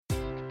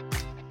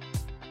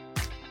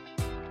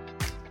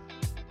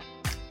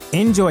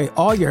Enjoy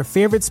all your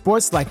favorite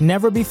sports like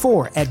never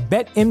before at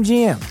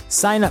BetMGM.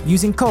 Sign up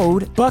using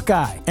code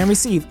Buckeye and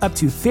receive up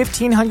to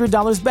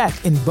 $1,500 back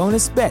in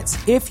bonus bets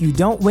if you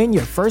don't win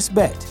your first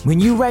bet. When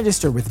you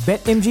register with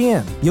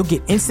BetMGM, you'll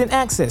get instant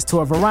access to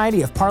a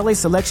variety of parlay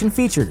selection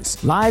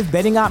features, live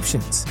betting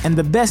options, and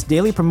the best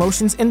daily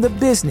promotions in the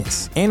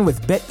business. And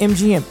with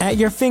BetMGM at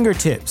your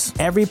fingertips,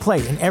 every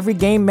play and every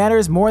game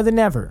matters more than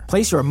ever.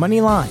 Place your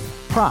money line,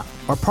 prop,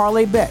 or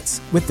parlay bets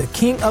with the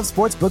king of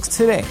sportsbooks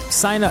today.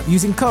 Sign up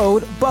using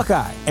code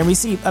Buckeye and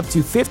receive up to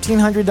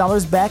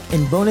 $1,500 back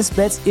in bonus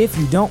bets if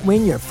you don't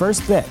win your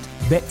first bet.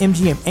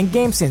 BetMGM and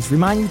GameSense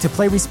remind you to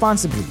play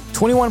responsibly.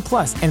 21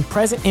 plus and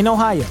present in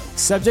Ohio,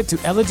 subject to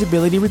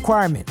eligibility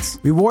requirements.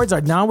 Rewards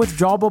are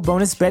non-withdrawable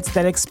bonus bets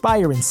that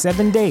expire in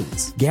 7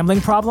 days. Gambling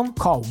problem?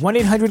 Call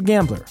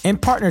 1-800-GAMBLER. In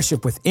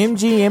partnership with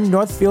MGM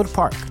Northfield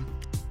Park.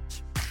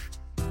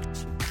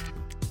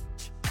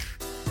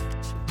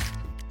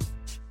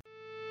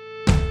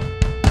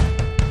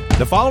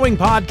 The following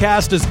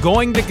podcast is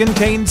going to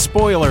contain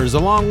spoilers,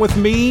 along with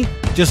me,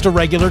 just a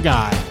regular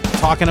guy,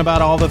 talking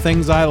about all the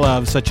things I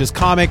love, such as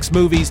comics,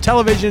 movies,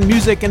 television,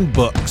 music, and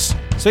books.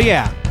 So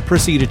yeah,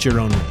 proceed at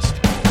your own risk.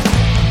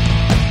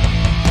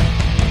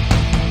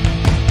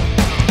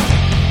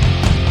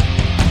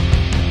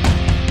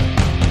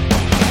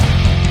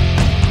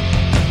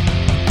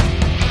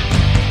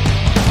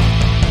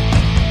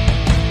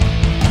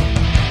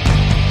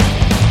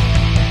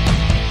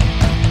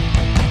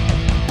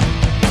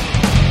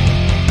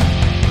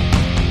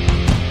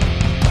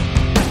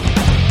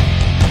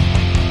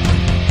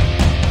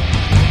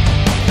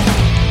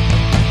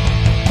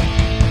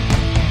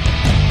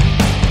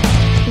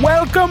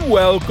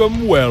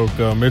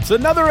 Welcome. It's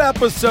another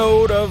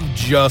episode of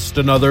Just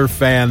Another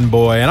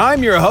Fanboy, and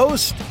I'm your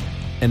host,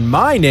 and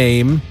my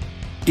name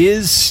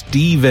is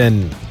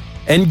Steven.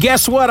 And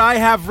guess what? I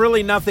have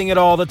really nothing at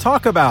all to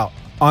talk about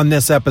on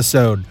this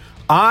episode.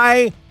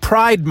 I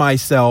pride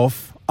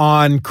myself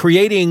on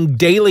creating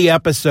daily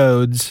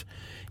episodes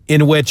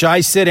in which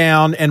I sit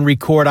down and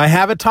record. I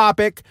have a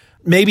topic.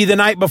 Maybe the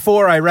night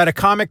before I read a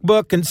comic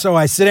book, and so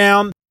I sit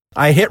down,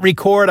 I hit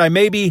record.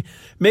 Maybe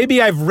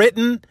I've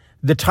written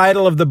the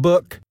title of the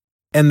book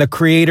and the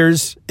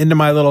creators into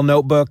my little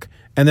notebook,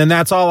 and then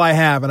that's all I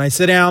have. And I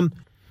sit down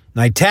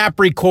and I tap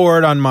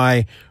record on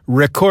my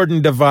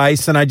recording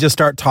device, and I just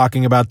start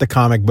talking about the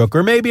comic book.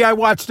 Or maybe I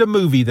watched a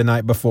movie the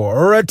night before,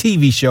 or a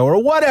TV show,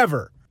 or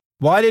whatever.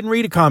 Well, I didn't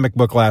read a comic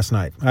book last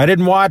night. I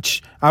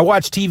watched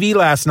TV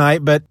last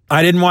night, but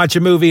I didn't watch a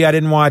movie. I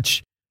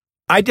was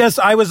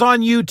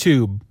on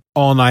YouTube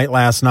all night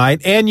last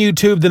night, and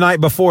YouTube the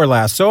night before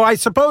last. So I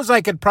suppose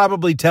I could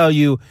probably tell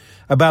you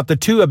about the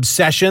two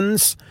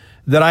obsessions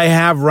that I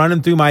have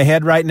running through my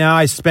head right now.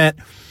 I spent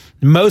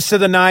most of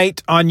the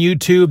night on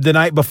YouTube the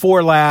night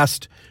before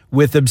last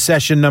with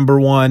obsession number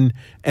 1,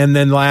 and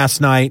then last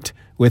night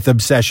with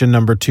obsession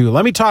number 2.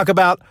 Let me talk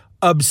about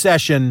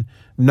obsession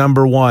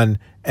number 1,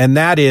 and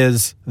that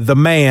is the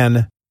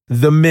man,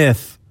 the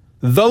myth,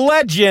 the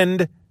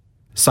legend,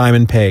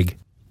 Simon Pegg.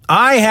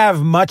 I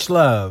have much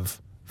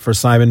love for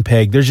Simon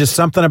Pegg. There's just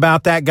something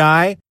about that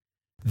guy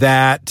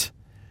that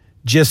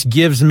just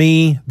gives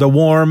me the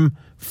warm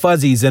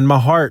fuzzies in my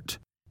heart.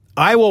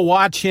 I will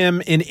watch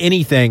him in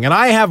anything, and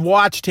I have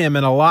watched him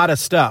in a lot of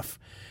stuff,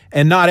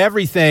 and not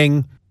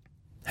everything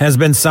has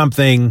been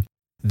something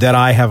that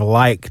I have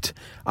liked.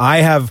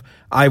 I've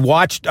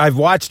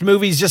watched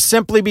movies just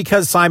simply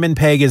because Simon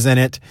Pegg is in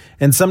it,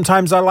 and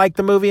sometimes I like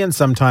the movie and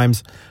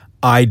sometimes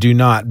I do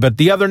not. But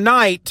the other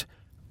night,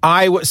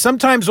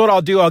 sometimes what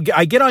I'll do,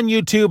 I get on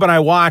YouTube and I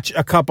watch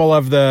a couple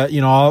of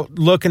I'll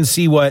look and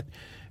see what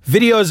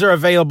videos are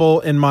available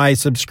in my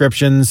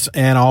subscriptions,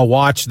 and I'll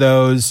watch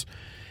those.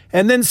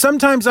 And then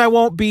sometimes I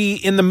won't be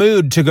in the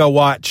mood to go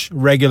watch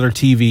regular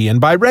TV.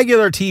 And by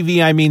regular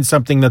TV, I mean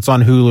something that's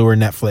on Hulu or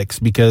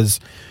Netflix, because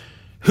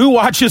who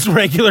watches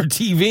regular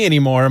TV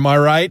anymore? Am I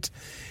right?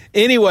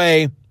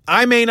 Anyway,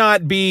 I may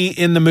not be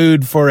in the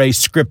mood for a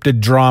scripted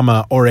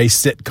drama or a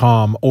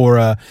sitcom or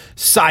a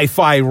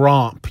sci-fi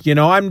romp.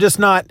 I'm just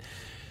not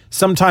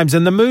sometimes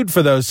in the mood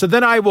for those. So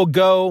then I will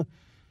go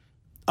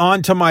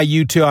onto my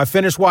YouTube. I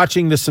finished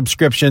watching the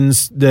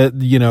subscriptions, the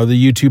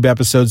YouTube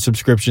episode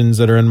subscriptions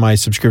that are in my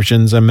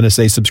subscriptions. I'm going to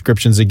say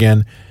subscriptions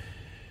again.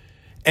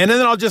 And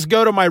then I'll just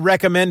go to my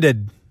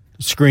recommended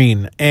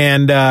screen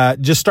and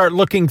just start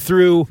looking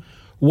through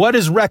what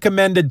is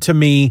recommended to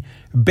me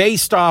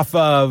based off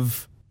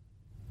of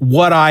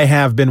what I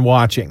have been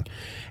watching.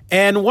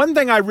 And one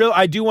thing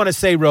I do want to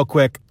say real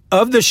quick,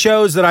 of the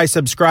shows that I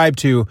subscribe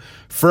to,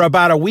 for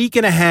about a week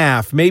and a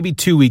half, maybe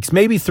 2 weeks,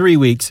 maybe 3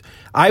 weeks,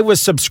 I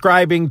was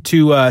subscribing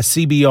to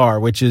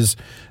CBR,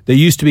 they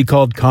used to be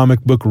called Comic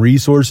Book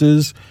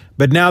Resources,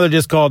 but now they're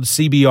just called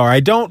CBR.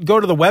 I don't go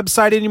to the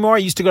website anymore. I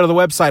used to go to the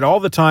website all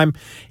the time.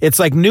 It's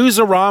like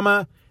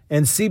Newsarama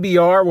and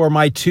CBR were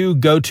my two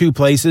go-to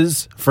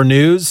places for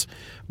news.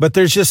 But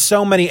there's just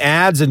so many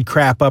ads and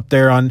crap up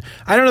there I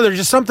don't know, there's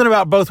just something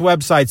about both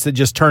websites that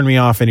just turn me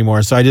off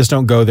anymore, so I just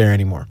don't go there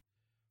anymore.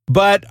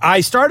 But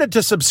I started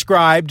to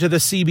subscribe to the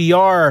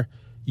CBR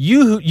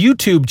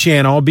YouTube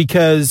channel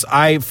because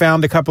I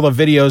found a couple of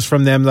videos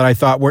from them that I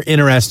thought were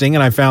interesting,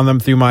 and I found them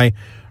through my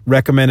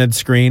recommended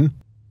screen.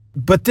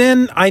 But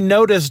then I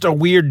noticed a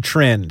weird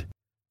trend.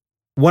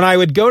 When I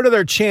would go to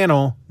their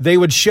channel, they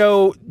would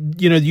show,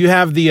 you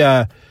have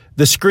the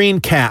screen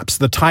caps,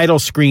 the title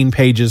screen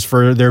pages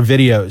for their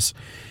videos.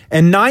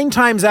 And 9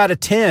 times out of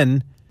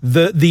 10,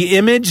 the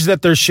image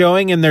that they're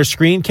showing in their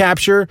screen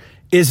capture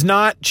is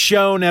not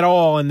shown at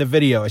all in the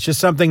video. It's just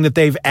something that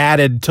they've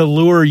added to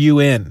lure you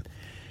in.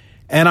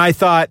 And I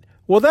thought,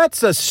 well,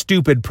 that's a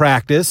stupid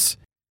practice.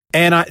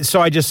 And so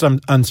I just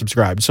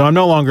unsubscribed. So I'm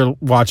no longer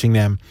watching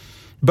them.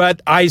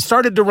 But I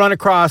started to run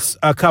across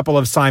a couple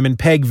of Simon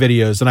Pegg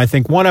videos, and I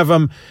think one of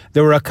them,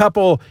 there were a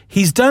couple,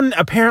 he's done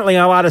apparently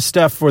a lot of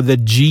stuff for the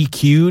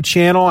GQ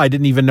channel. I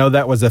didn't even know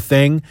that was a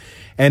thing.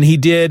 And he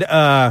did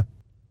an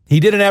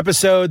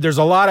episode, there's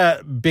a lot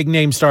of big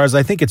name stars,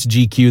 I think it's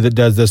GQ that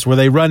does this, where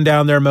they run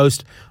down their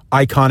most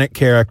iconic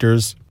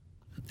characters,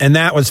 and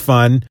that was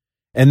fun.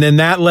 And then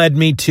that led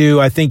me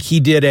to, I think he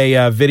did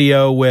a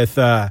video with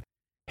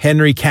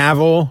Henry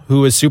Cavill,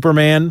 who is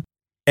Superman.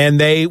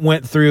 And they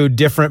went through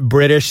different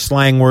British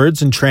slang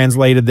words and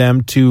translated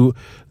them to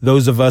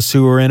those of us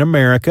who are in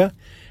America.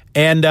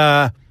 And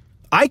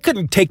I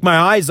couldn't take my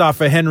eyes off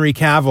of Henry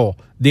Cavill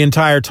the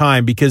entire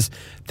time because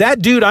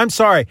that dude, I'm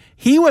sorry,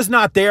 he was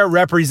not there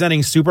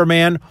representing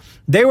Superman.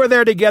 They were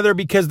there together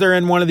because they're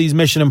in one of these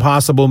Mission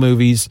Impossible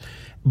movies.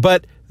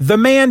 But the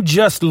man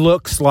just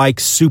looks like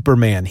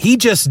Superman. He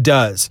just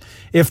does.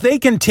 If they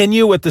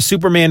continue with the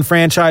Superman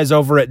franchise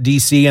over at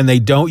DC and they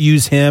don't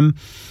use him,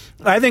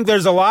 I think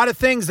there's a lot of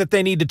things that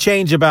they need to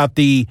change about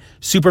the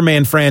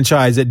Superman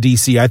franchise at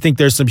DC. I think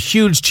there's some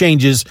huge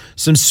changes,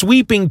 some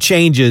sweeping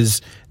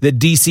changes that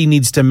DC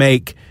needs to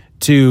make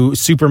to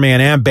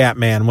Superman and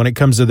Batman when it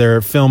comes to their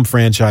film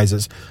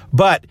franchises.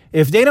 But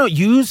if they don't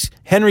use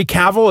Henry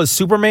Cavill as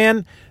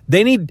Superman,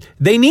 they need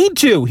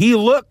to. He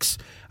looks...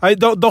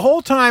 the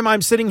whole time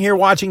I'm sitting here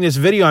watching this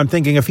video, I'm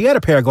thinking if he had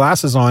a pair of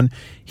glasses on,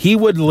 he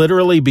would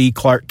literally be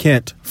Clark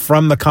Kent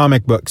from the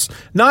comic books.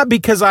 Not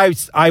because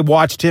I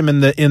watched him in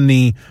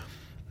the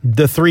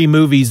 3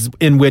 movies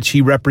in which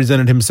he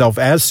represented himself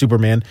as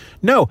Superman.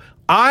 No,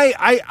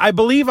 I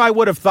believe I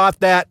would have thought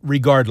that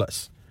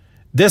regardless.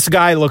 This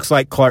guy looks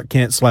like Clark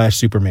Kent /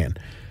 Superman.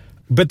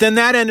 But then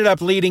that ended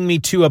up leading me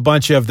to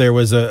there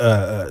was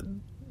a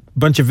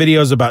bunch of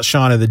videos about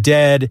Shaun of the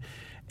Dead,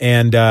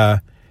 and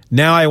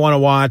now I want to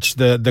watch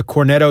the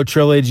Cornetto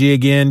trilogy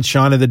again,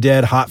 Shaun of the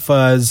Dead, Hot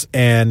Fuzz,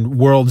 and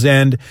World's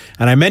End.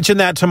 And I mentioned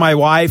that to my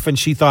wife, and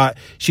she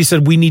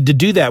said, we need to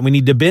do that. We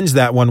need to binge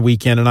that one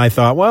weekend. And I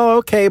thought, well,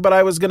 okay, but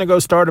I was going to go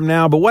start them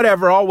now. But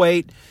whatever, I'll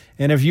wait.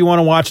 And if you want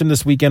to watch them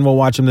this weekend, we'll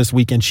watch them this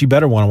weekend. She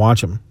better want to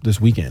watch them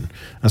this weekend.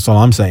 That's all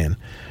I'm saying.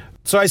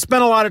 So I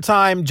spent a lot of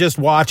time just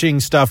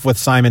watching stuff with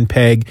Simon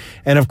Pegg.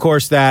 And, of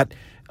course, that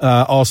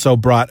also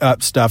brought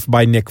up stuff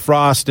by Nick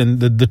Frost. And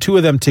the two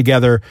of them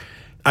together,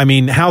 I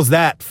mean, how's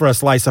that for a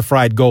slice of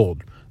fried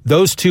gold?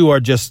 Those two are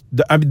just,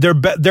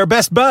 they're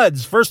best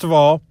buds. First of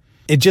all,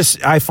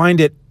 I find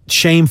it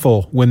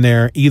shameful when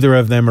either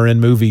of them are in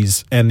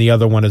movies and the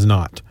other one is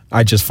not.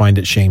 I just find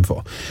it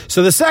shameful.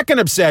 So the second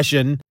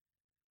obsession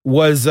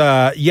was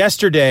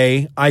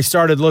yesterday. I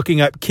started looking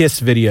up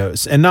Kiss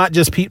videos, and not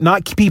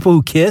people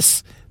who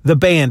kiss, the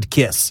band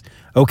Kiss.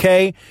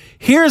 Okay,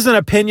 here's an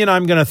opinion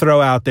I'm going to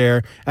throw out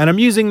there, and I'm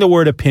using the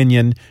word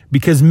opinion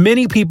because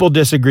many people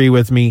disagree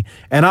with me,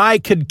 and I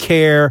could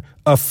care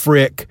a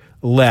frick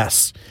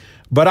less.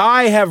 But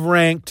I have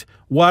ranked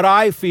what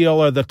I feel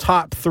are the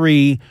top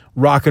 3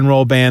 rock and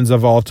roll bands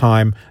of all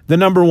time. The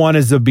number 1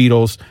 is the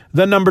Beatles,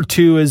 the number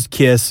 2 is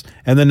Kiss,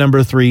 and the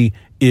number 3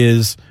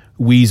 is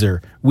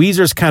Weezer.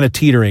 Weezer's kind of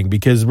teetering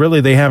because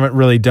really they haven't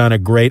really done a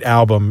great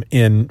album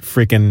in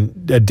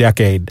freaking a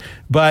decade.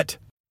 But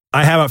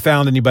I haven't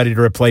found anybody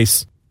to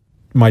replace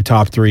my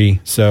top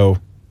 3, so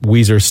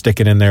Weezer's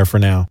sticking in there for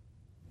now.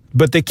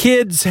 But the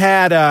kids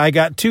had, I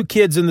got 2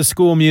 kids in the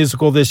school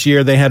musical this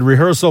year. They had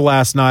rehearsal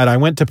last night. I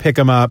went to pick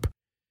them up,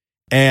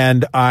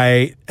 and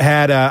I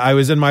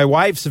was in my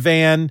wife's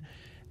van,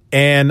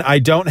 and I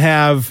don't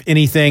have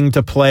anything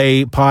to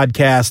play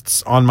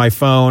podcasts on my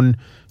phone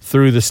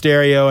through the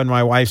stereo in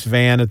my wife's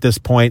van at this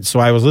point. So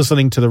I was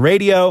listening to the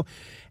radio,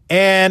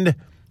 and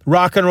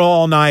Rock and Roll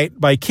All Night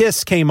by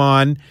Kiss came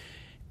on.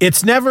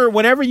 It's never,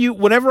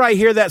 whenever I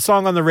hear that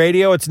song on the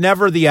radio, it's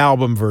never the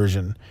album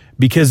version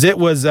because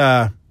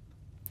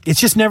it's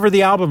just never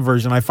the album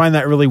version. I find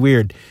that really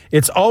weird.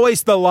 It's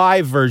always the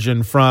live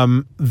version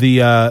from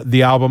the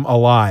album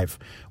Alive,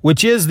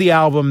 which is the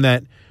album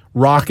that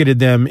rocketed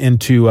them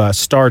into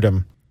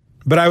stardom.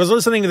 But I was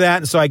listening to that,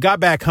 and so I got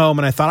back home,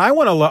 and I thought, I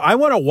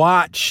want to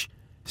watch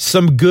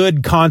some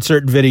good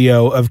concert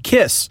video of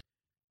Kiss.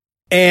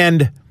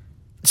 And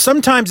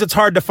sometimes it's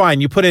hard to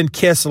find. You put in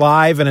Kiss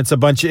Live, and it's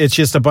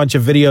just a bunch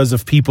of videos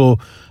of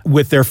people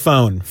with their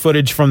phone,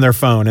 footage from their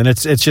phone, and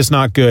it's just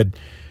not good.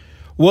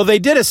 Well, they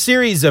did a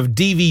series of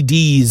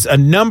DVDs a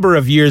number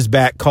of years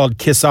back called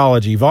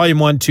Kissology, Volume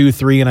 1, 2,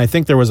 3, and I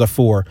think there was a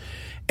 4.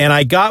 And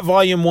I got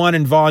Volume 1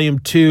 and Volume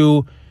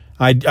 2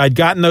 I'd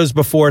gotten those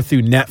before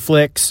through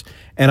Netflix,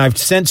 and I've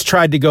since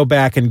tried to go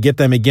back and get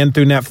them again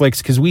through Netflix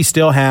because we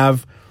still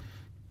have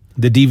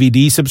the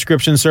DVD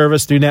subscription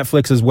service through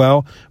Netflix as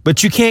well.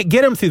 But you can't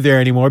get them through there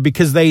anymore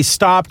because they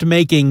stopped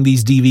making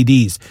these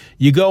DVDs.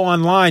 You go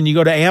online, you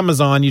go to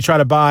Amazon, you try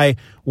to buy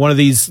one of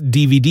these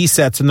DVD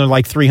sets, and they're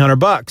like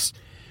 $300.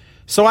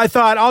 So I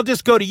thought I'll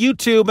just go to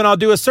YouTube and I'll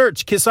do a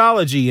search,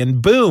 Kissology,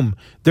 and boom,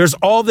 there's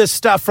all this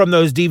stuff from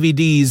those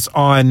DVDs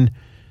on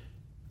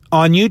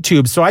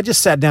YouTube. So I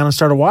just sat down and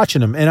started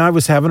watching them, and I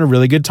was having a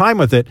really good time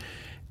with it.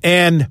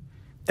 And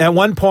at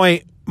one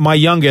point, my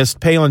youngest,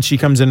 Palin, she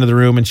comes into the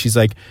room and she's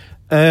like,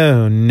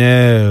 oh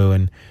no.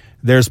 And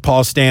there's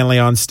Paul Stanley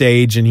on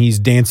stage and he's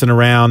dancing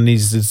around. And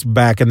he's just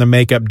back in the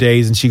makeup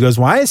days. And she goes,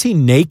 why is he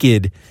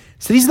naked? I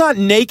said, he's not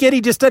naked.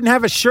 He just doesn't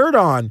have a shirt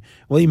on.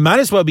 Well, he might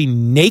as well be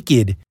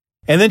naked.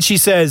 And then she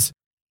says,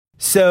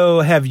 so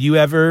have you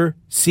ever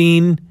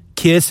seen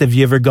Kiss? Have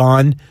you ever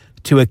gone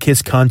to a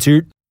Kiss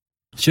concert?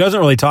 She doesn't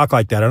really talk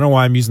like that. I don't know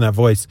why I'm using that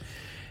voice.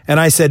 And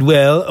I said,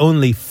 well,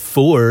 only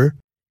 4.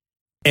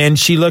 And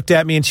she looked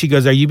at me and she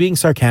goes, are you being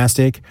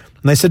sarcastic?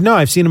 And I said, no,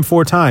 I've seen him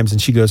 4 times.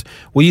 And she goes,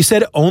 well, you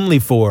said only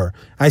 4.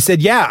 I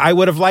said, yeah, I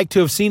would have liked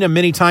to have seen him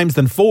many times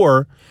than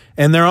 4.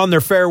 And they're on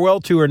their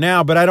farewell tour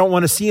now, but I don't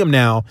want to see them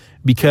now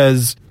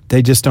because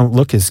they just don't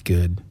look as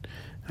good.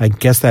 I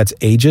guess that's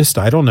ageist.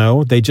 I don't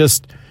know.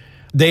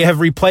 They have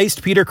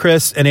replaced Peter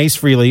Criss and Ace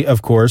Frehley,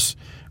 of course,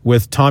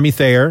 with Tommy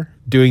Thayer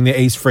doing the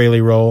Ace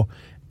Frehley role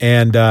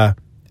and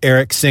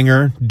Eric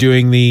Singer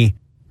doing the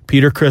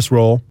Peter Criss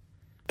role.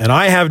 And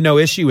I have no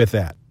issue with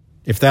that.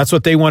 If that's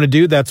what they want to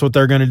do, that's what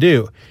they're going to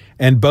do.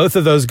 And both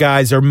of those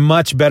guys are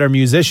much better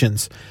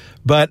musicians.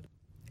 But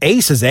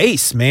Ace is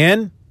Ace,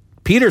 man.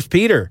 Peter's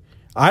Peter.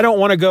 I don't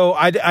want to go.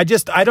 I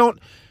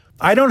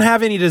don't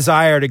have any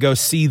desire to go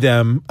see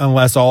them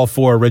unless all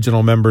 4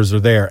 original members are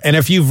there. And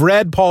if you've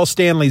read Paul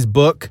Stanley's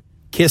book,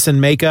 Kiss and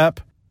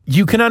Makeup,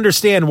 you can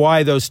understand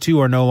why those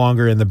 2 are no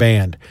longer in the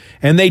band.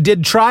 And they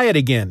did try it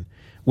again.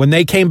 When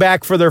they came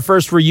back for their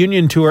first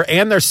reunion tour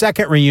and their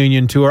second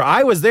reunion tour,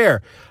 I was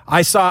there.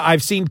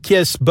 I've seen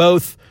Kiss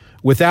both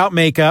without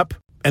makeup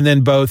and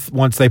then both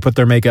once they put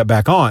their makeup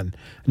back on.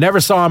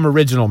 Never saw them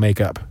original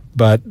makeup,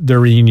 but their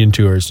reunion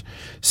tours.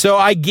 So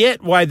I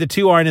get why the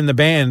 2 aren't in the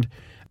band,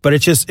 but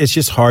it's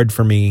just hard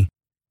for me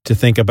to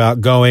think about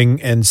going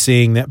and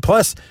seeing that.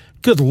 Plus,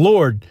 good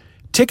Lord,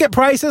 ticket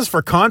prices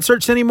for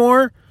concerts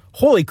anymore?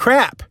 Holy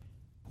crap.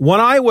 When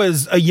I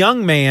was a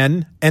young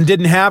man and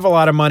didn't have a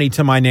lot of money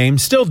to my name,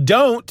 still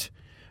don't,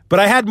 but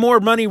I had more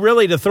money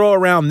really to throw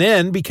around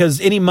then because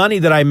any money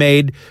that I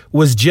made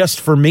was just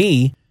for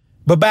me.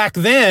 But back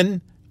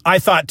then, I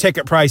thought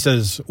ticket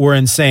prices were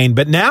insane.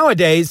 But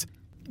nowadays,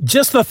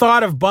 just the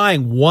thought of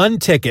buying 1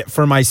 ticket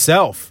for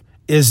myself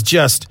is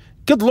just,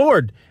 good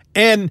Lord.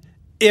 And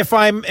if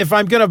I'm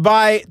going to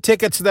buy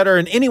tickets that are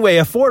in any way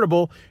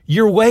affordable,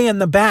 you're way in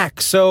the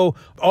back. So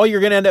all you're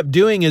going to end up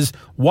doing is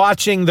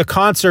watching the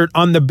concert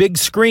on the big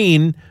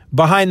screen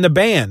behind the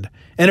band.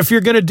 And if you're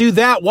going to do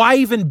that, why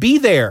even be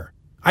there?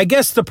 I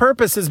guess the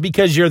purpose is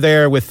because you're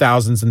there with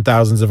thousands and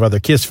thousands of other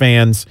Kiss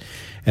fans,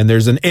 and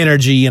there's an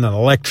energy and an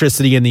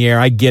electricity in the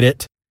air. I get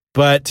it.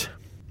 But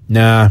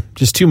nah,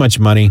 just too much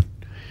money.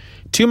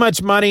 Too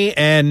much money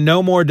and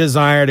no more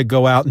desire to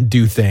go out and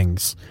do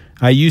things.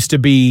 I used to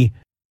be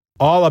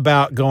all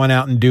about going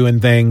out and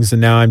doing things,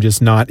 and now I'm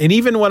just not. And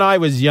even when I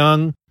was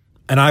young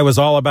and I was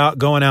all about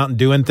going out and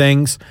doing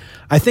things,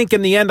 I think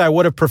in the end I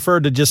would have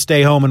preferred to just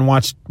stay home and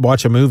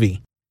watch a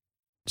movie.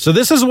 So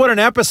this is what an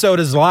episode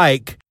is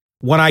like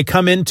when I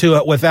come into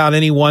it without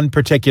any one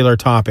particular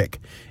topic.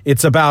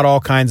 It's about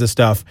all kinds of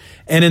stuff.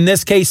 And in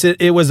this case,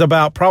 it was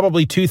about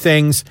probably 2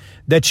 things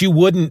that you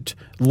wouldn't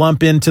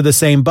lump into the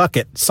same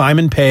bucket: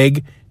 Simon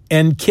Pegg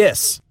and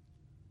Kiss.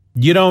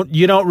 You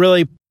don't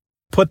really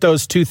put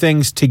those 2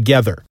 things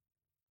together.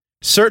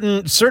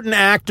 Certain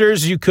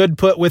actors you could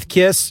put with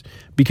Kiss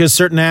because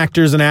certain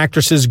actors and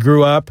actresses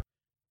grew up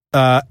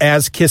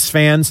as Kiss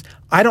fans.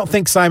 I don't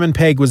think Simon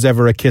Pegg was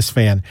ever a Kiss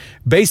fan.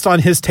 Based on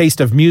his taste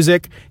of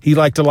music, he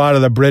liked a lot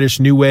of the British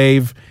New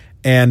Wave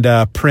and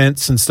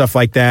Prince and stuff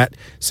like that.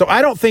 So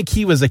I don't think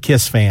he was a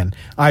Kiss fan.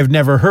 I've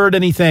never heard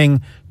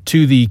anything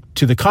to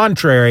the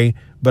contrary,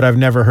 but I've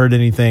never heard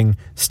anything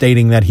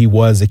stating that he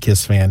was a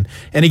Kiss fan.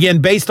 And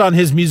again, based on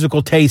his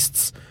musical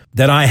tastes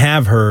that I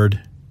have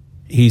heard,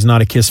 he's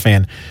not a Kiss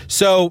fan.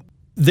 So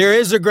there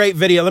is a great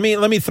video.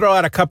 Let me throw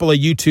out a couple of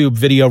YouTube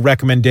video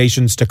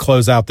recommendations to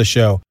close out the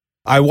show.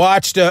 I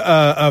watched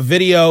a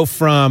video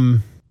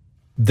from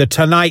The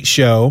Tonight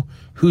Show.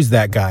 Who's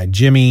that guy?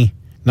 Jimmy,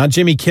 not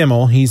Jimmy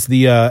Kimmel. He's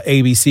the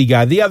ABC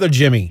guy. The other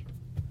Jimmy.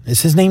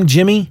 Is his name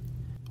Jimmy?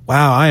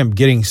 Wow, I am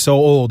getting so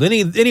old.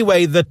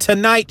 Anyway, The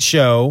Tonight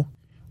Show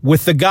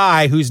with the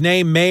guy whose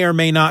name may or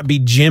may not be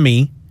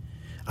Jimmy.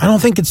 I don't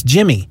think it's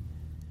Jimmy.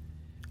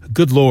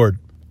 Good Lord.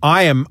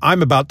 I'm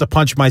about to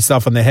punch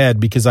myself in the head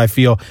because I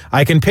feel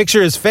I can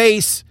picture his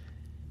face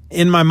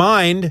in my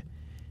mind.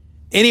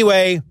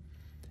 Anyway,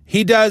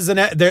 he does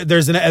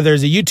there's a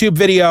YouTube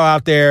video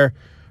out there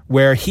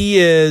where he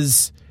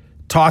is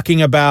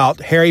talking about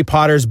Harry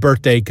Potter's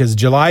birthday, because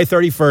July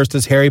 31st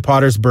is Harry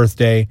Potter's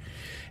birthday.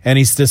 And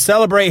he's to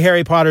celebrate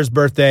Harry Potter's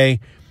birthday.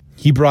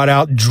 He brought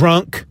out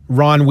drunk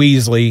Ron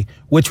Weasley,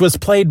 which was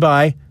played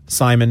by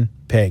Simon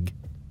Pegg.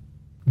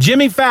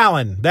 Jimmy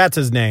Fallon, that's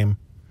his name.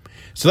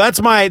 So that's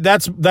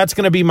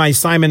going to be my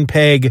Simon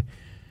Pegg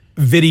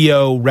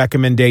video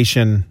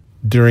recommendation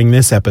during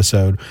this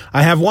episode.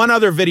 I have one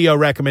other video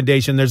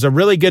recommendation. There's a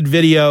really good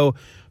video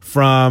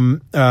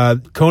from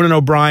Conan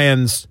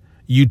O'Brien's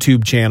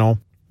YouTube channel.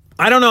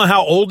 I don't know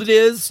how old it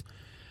is.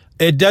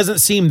 It doesn't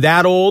seem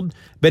that old,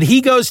 but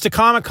he goes to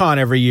Comic-Con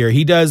every year.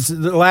 He does,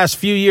 the last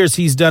few years,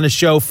 he's done a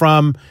show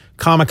from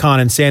Comic-Con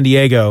in San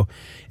Diego.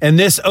 And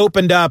this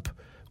opened up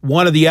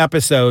one of the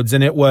episodes,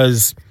 and it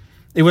was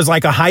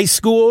like a high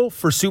school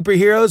for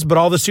superheroes, but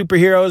all the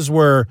superheroes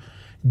were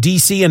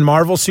DC and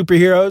Marvel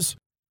superheroes.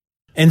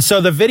 And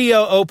so the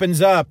video opens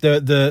up,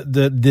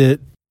 the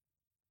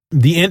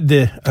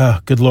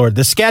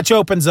sketch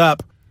opens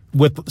up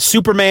with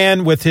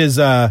Superman with his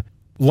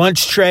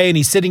lunch tray, and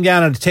he's sitting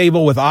down at a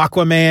table with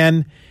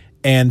Aquaman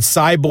and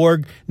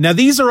Cyborg. Now,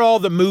 these are all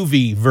the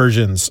movie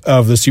versions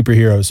of the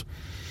superheroes.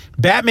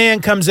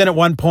 Batman comes in at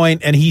one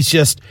point, and he's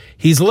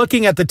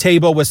looking at the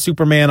table with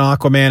Superman,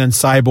 Aquaman, and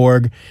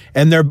Cyborg,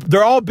 and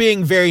they're all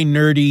being very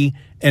nerdy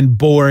and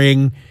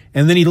boring.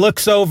 And then he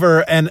looks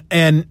over, and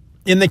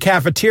in the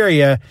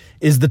cafeteria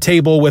is the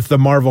table with the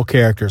Marvel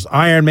characters: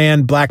 Iron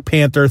Man, Black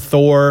Panther,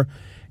 Thor,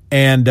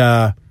 and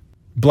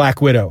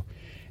Black Widow.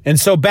 And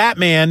so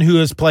Batman,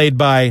 who is played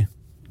by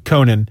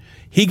Conan,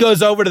 he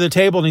goes over to the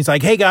table and he's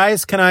like, "Hey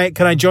guys, can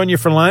I join you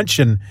for lunch?"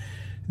 And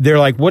they're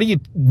like, "What do you?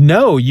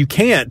 No, you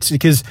can't."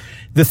 Because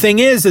the thing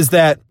is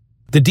that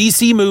the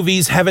DC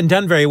movies haven't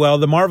done very well.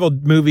 The Marvel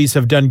movies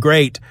have done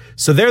great.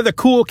 So they're the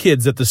cool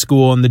kids at the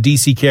school, and the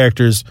DC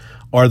characters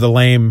are the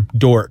lame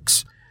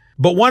dorks.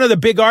 But one of the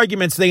big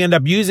arguments they end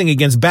up using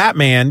against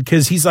Batman,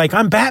 because he's like,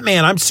 "I'm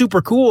Batman, I'm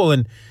super cool."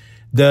 And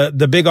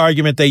the big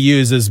argument they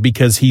use is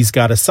because he's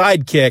got a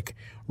sidekick,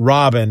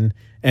 Robin,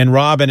 and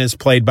Robin is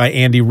played by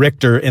Andy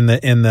Richter in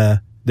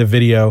the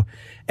video.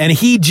 And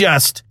he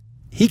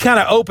kind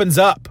of opens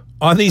up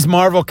on these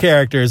Marvel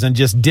characters and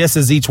just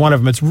disses each one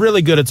of them. It's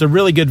really good. It's a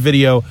really good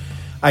video.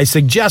 I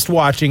suggest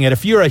watching it.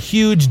 If you're a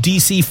huge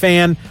DC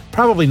fan,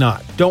 probably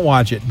not. Don't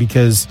watch it,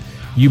 because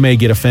you may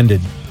get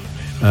offended,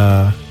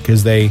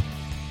 because they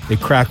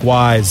crack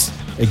wise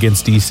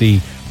against DC.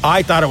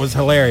 I thought it was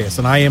hilarious,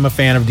 and I am a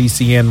fan of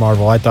DC and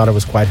Marvel. I thought it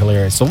was quite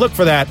hilarious. So look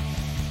for that.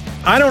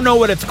 I don't know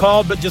what it's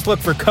called, but just look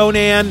for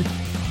Conan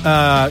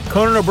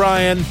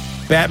O'Brien,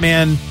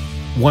 Batman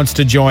wants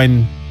to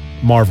join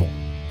Marvel.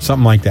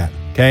 Something like that.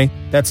 Okay?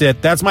 That's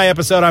it. That's my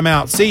episode. I'm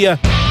out. See ya.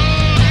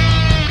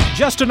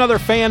 Just Another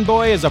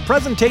Fanboy is a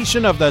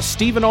presentation of the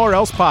Stephen or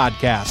Else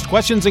podcast.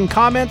 Questions and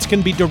comments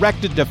can be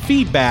directed to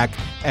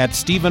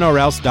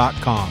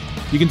feedback@stephenorelse.com.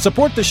 You can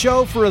support the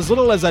show for as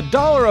little as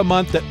 $1 a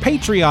month at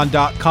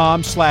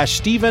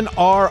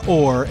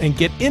patreon.com/StephenRor and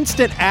get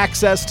instant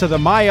access to the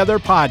My Other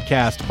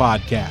podcast,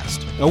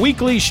 a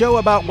weekly show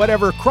about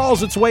whatever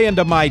crawls its way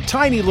into my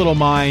tiny little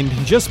mind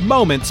just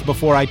moments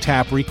before I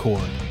tap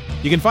record.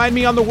 You can find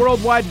me on the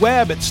World Wide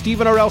Web at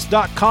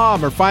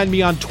stephenorelse.com, or find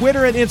me on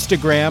Twitter and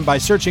Instagram by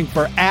searching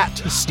for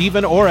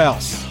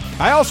 @StephenOrElse.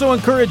 I also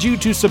encourage you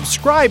to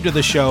subscribe to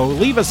the show,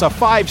 leave us a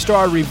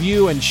 5-star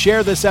review, and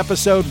share this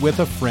episode with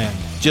a friend.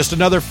 Just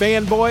Another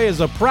Fanboy is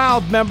a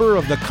proud member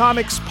of the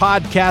Comics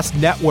Podcast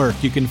Network.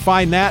 You can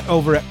find that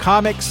over at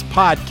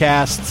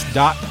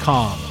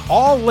comicspodcasts.com.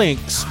 All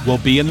links will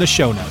be in the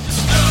show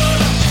notes.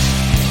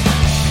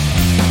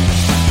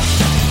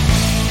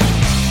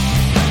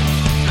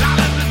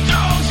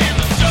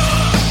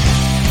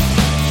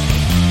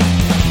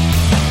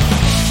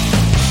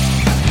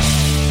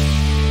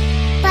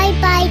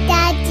 Bye-bye,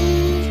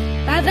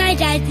 Daddy. Bye-bye,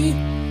 Daddy.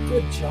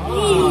 Good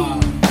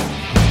job.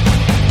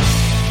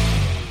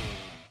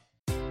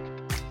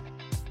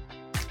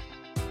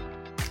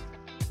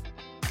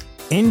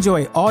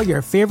 Enjoy all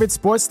your favorite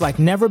sports like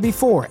never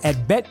before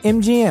at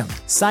BetMGM.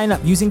 Sign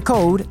up using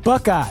code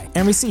Buckeye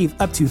and receive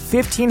up to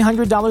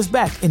 $1,500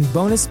 back in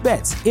bonus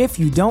bets if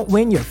you don't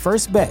win your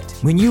first bet.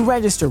 When you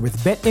register with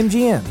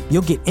BetMGM,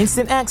 you'll get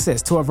instant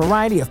access to a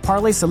variety of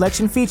parlay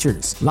selection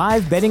features,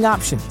 live betting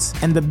options,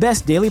 and the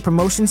best daily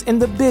promotions in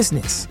the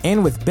business.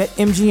 And with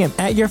BetMGM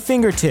at your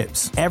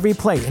fingertips, every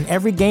play and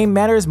every game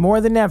matters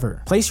more than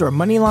ever. Place your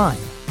money line,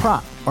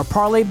 prop, or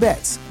parlay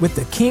bets with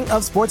the king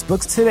of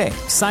sportsbooks today.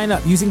 Sign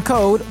up using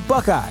code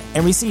Buckeye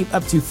and receive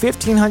up to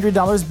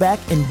 $1,500 back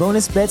in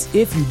bonus bets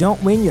if you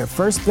don't win your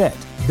first bet.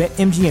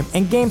 BetMGM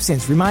and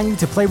GameSense remind you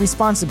to play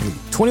responsibly.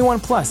 21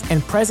 plus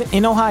and present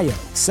in Ohio,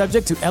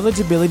 subject to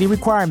eligibility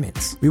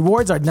requirements.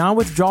 Rewards are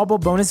non-withdrawable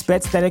bonus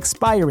bets that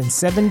expire in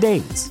 7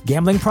 days.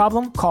 Gambling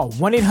problem? Call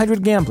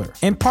 1-800-GAMBLER.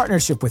 In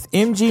partnership with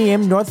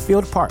MGM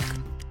Northfield Park.